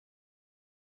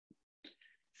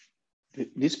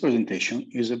This presentation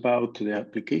is about the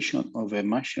application of a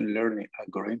machine learning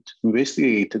algorithm to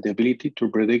investigate the ability to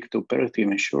predict operative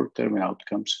and short-term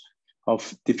outcomes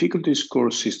of difficulty score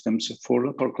systems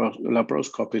for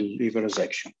laparoscopic liver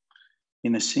resection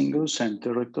in a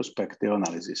single-center retrospective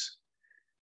analysis.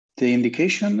 The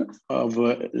indication of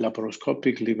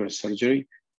laparoscopic liver surgery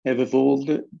have evolved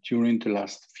during the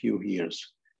last few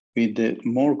years, with the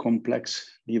more complex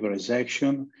liver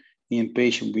resection in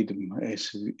patients with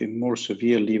a more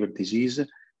severe liver disease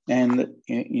and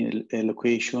a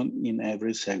location in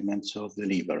every segment of the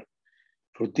liver.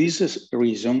 For this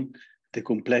reason, the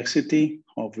complexity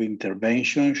of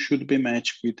intervention should be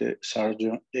matched with the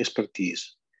surgeon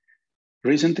expertise.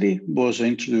 Recently was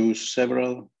introduced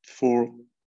several for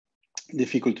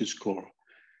difficulty score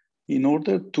in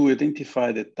order to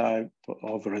identify the type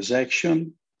of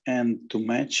resection and to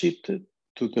match it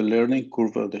to the learning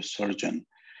curve of the surgeon,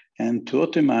 and to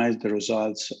optimize the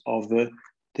results of the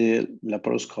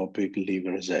laparoscopic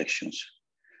liver resections.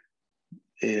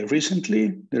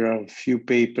 Recently, there are a few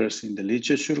papers in the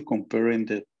literature comparing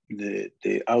the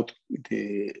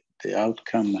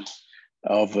outcome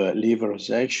of liver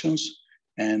resections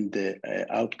and the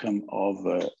outcome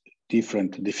of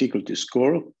different difficulty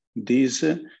score. These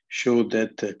show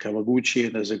that Kawaguchi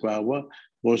and Hasegawa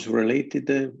were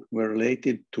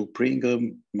related to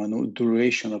Pringle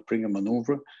duration of Pringle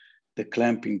maneuver, the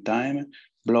clamping time,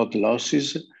 blood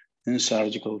losses, and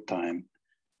surgical time,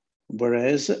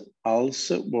 whereas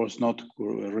ALS was not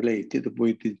related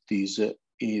with these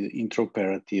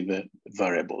intraoperative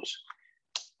variables.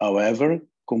 However,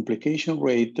 complication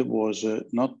rate was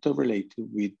not related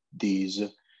with these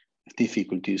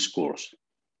difficulty scores.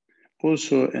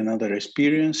 Also, another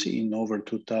experience in over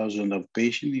 2,000 of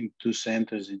patients in 2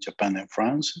 centers in Japan and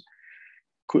France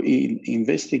could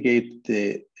investigate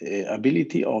the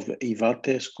ability of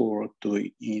IVATE score to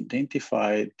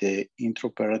identify the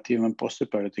intraoperative and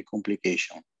postoperative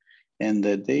complication. And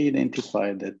they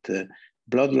identified that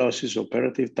blood losses,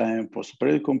 operative time,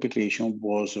 postoperative complication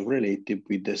was related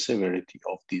with the severity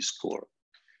of this score.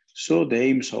 So the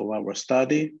aims of our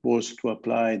study was to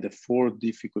apply the 4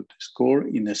 difficulty score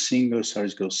in a single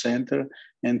surgical center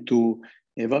and to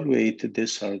evaluate the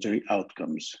surgery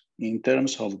outcomes in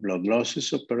terms of blood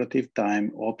losses, operative time,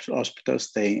 hospital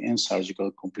stay, and surgical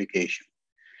complication.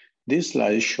 This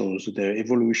slide shows the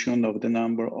evolution of the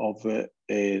number of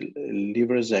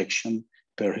liver resection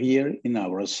per year in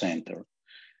our center.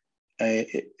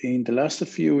 In the last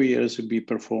few years, we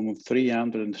performed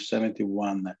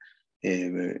 371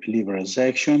 liver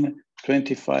resection.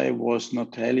 25 was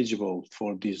not eligible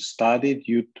for this study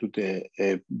due to the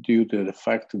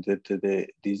fact that the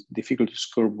difficulty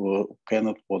score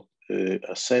cannot be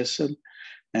assessed,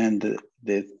 and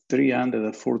the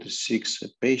 346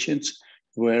 patients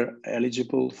were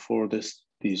eligible for this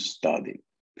study.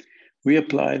 We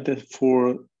applied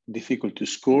for difficulty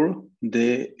score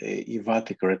the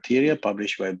IVATE criteria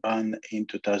published by BAN in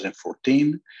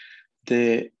 2014,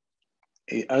 the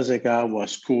Hasegawa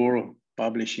score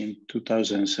published in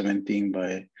 2017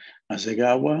 by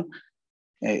Hasegawa,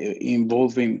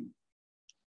 involving,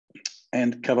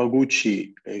 and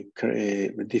Kawaguchi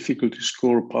difficulty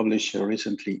score published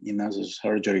recently in ASA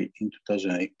surgery in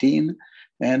 2018,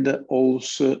 and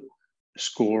also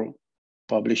score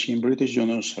published in British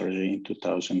Journal of Surgery in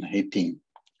 2018.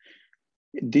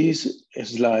 This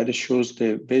slide shows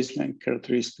the baseline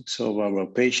characteristics of our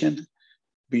patient.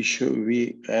 We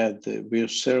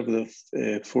observed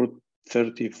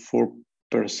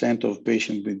 34% of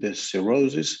patients with the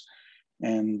cirrhosis,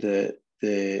 and the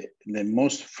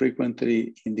most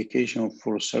frequently indication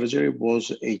for surgery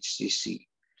was HCC.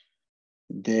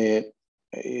 The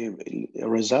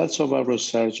results of our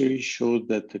surgery showed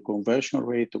that the conversion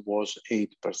rate was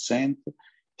 8%.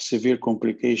 Severe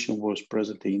complication was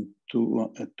present in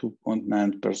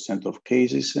 2.9% of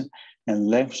cases, and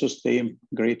length of stay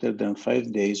greater than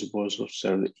 5 days was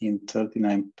observed in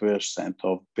 39%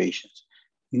 of patients.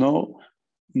 No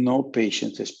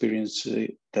patients experienced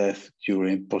death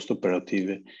during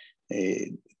postoperative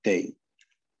day.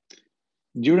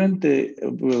 During the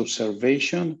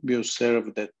observation, we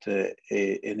observed that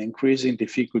an increase in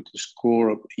difficulty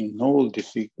score in all the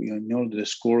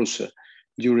scores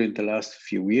during the last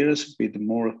few years, with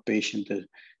more patients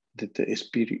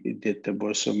that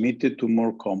were submitted to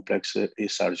more complex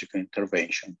surgical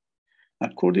intervention.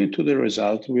 According to the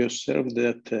result, we observed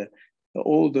that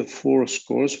all the 4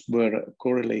 scores were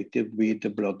correlated with the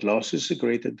blood losses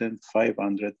greater than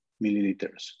 500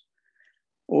 milliliters.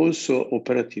 Also,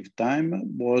 operative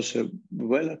time was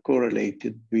well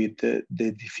correlated with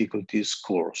the difficulty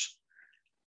scores.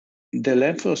 The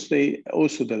length of stay,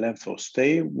 also the length of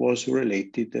stay was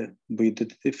related with the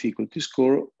difficulty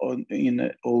score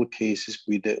in all cases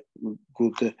with a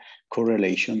good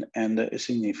correlation and a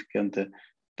significant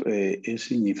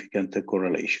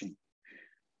correlation.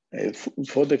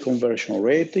 For the conversion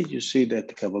rate, you see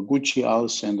that Kawaguchi,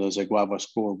 ALS, and Esaguava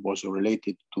score was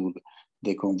related to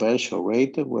the conversion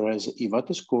rate, whereas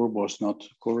Iwata score was not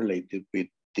correlated with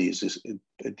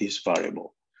this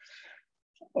variable.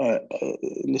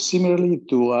 Similarly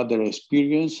to other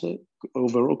experience,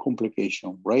 overall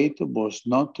complication rate was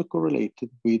not correlated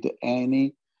with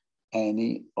any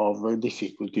over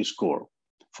difficulty score.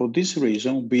 For this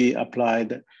reason, we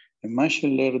applied a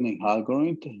machine learning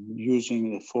algorithm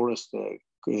using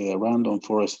the random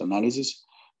forest analysis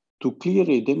to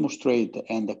clearly demonstrate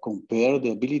and compare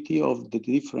the ability of the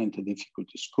different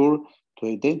difficulty score to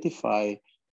identify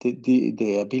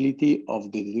the ability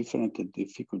of the different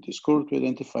difficulty score to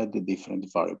identify the different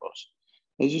variables.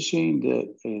 As you see in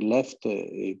the left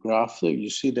graph,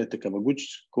 you see that the Kawaguchi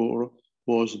score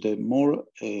was the more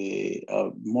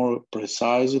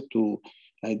precise to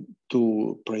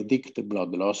predict the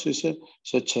blood losses,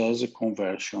 such as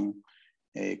conversion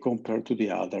compared to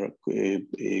the other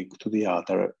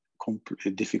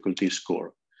difficulty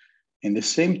score. In the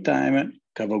same time,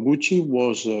 Kawaguchi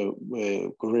was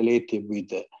correlated with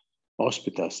the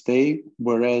hospital stay,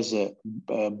 whereas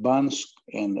BANS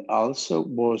and ALS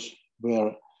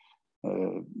were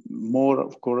more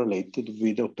correlated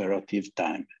with operative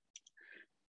time.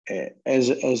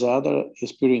 As other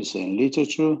experience in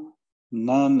literature,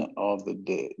 none of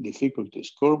the difficulty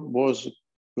score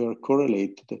were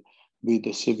correlated with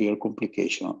the severe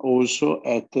complication, also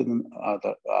at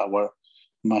our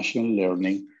machine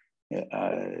learning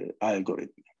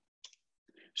algorithm.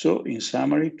 So in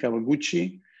summary,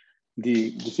 Kawaguchi,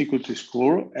 the difficulty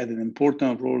score had an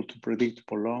important role to predict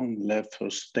prolonged length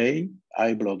of stay,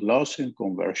 high blood loss and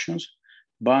conversions.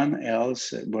 BAN and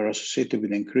ALS were associated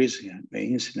with increasing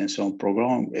incidence on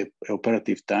prolonged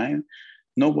operative time.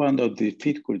 No one of the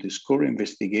difficulty score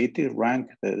investigated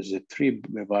ranked as the 3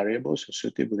 variables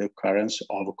associated with the occurrence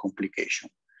of a complication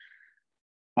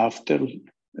after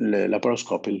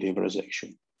laparoscopic liver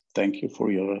resection. Thank you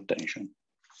for your attention.